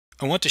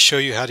I want to show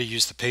you how to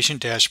use the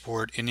patient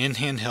dashboard in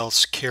InHand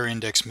Health's CaRe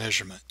index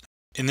measurement.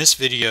 In this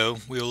video,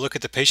 we will look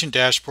at the patient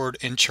dashboard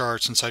and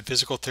charts inside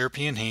Physical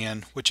Therapy in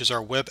Hand, which is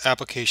our web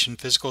application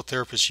physical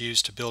therapists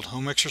use to build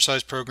home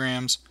exercise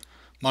programs,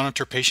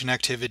 monitor patient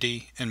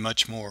activity, and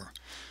much more.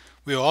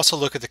 We will also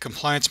look at the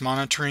compliance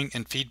monitoring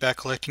and feedback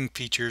collecting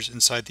features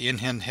inside the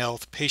InHand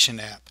Health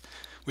patient app,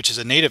 which is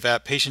a native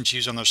app patients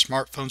use on their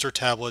smartphones or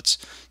tablets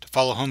to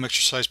follow home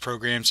exercise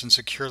programs and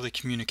securely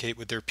communicate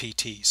with their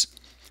PTs.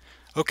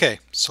 Okay,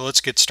 so let's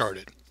get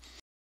started.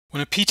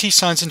 When a PT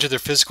signs into their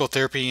Physical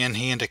Therapy in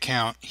Hand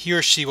account, he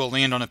or she will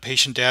land on a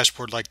patient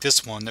dashboard like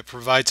this one that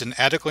provides an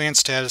at-a-glance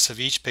status of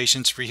each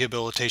patient's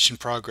rehabilitation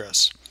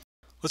progress.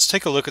 Let's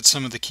take a look at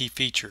some of the key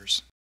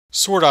features.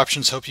 Sort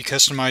options help you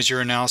customize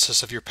your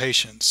analysis of your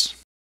patients.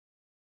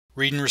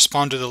 Read and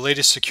respond to the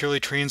latest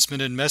securely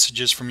transmitted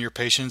messages from your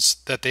patients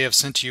that they have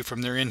sent to you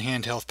from their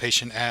InHand Health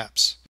patient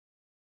apps.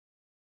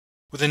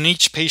 Within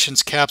each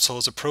patient's capsule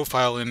is a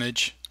profile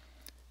image,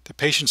 the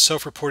patient's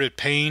self-reported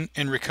pain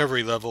and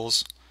recovery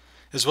levels,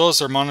 as well as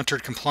their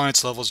monitored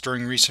compliance levels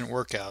during recent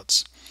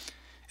workouts.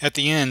 At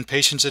the end,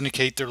 patients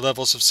indicate their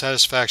levels of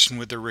satisfaction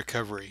with their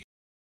recovery.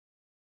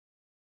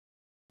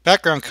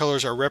 Background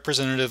colors are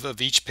representative of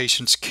each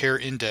patient's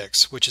CaRe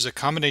index, which is a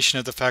combination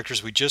of the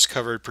factors we just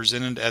covered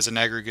presented as an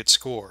aggregate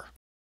score.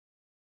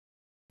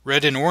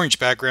 Red and orange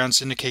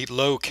backgrounds indicate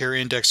low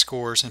CaRe index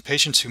scores and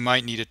patients who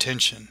might need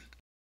attention.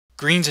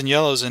 Greens and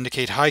yellows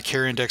indicate high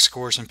CaRe index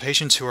scores and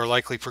patients who are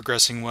likely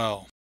progressing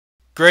well.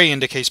 Gray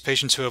indicates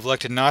patients who have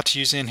elected not to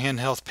use the InHand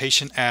Health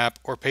patient app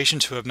or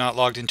patients who have not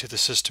logged into the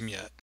system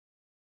yet.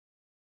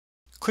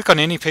 Click on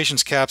any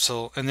patient's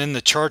capsule and then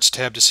the Charts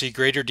tab to see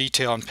greater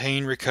detail on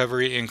pain,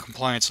 recovery, and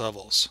compliance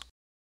levels.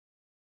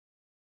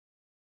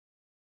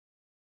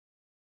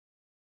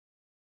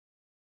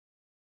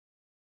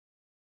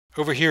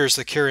 Over here is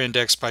the CaRe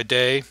index by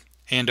day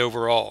and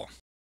overall.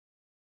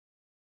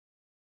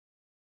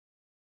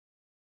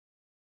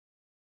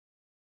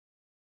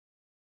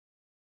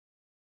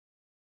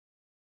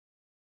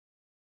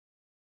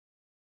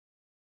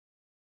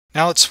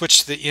 Now let's switch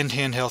to the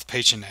InHand Health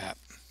patient app.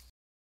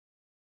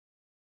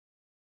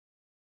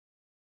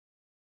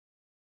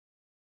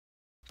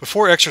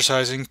 Before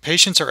exercising,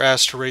 patients are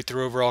asked to rate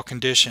their overall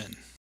condition.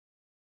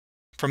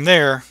 From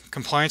there,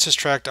 compliance is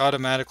tracked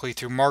automatically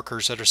through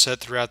markers that are set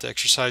throughout the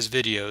exercise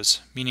videos,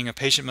 meaning a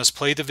patient must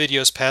play the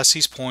videos past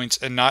these points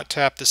and not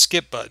tap the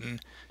skip button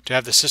to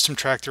have the system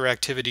track their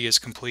activity as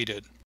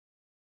completed.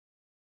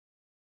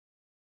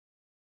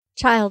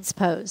 Child's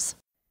pose.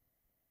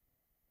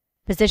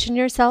 Position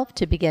yourself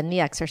to begin the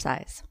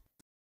exercise.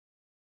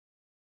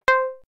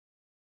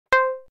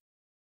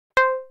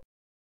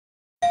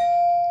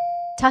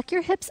 Tuck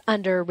your hips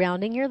under,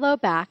 rounding your low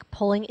back,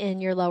 pulling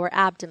in your lower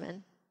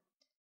abdomen.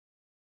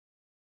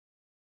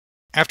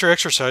 After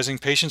exercising,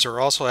 patients are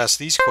also asked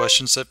these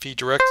questions that feed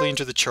directly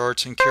into the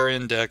charts and CaRe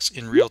index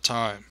in real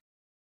time.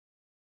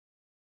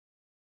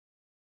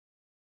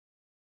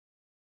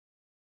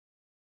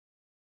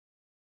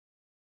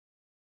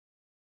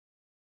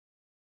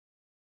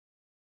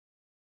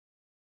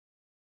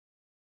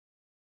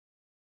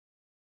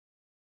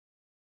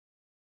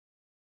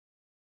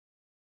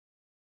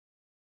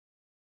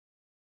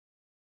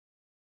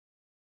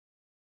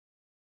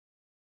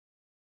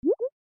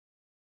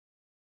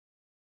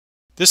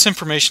 This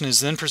information is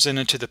then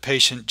presented to the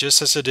patient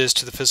just as it is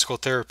to the physical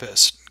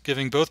therapist,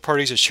 giving both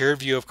parties a shared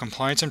view of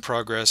compliance and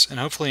progress and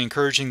hopefully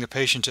encouraging the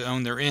patient to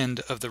own their end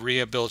of the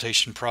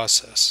rehabilitation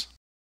process.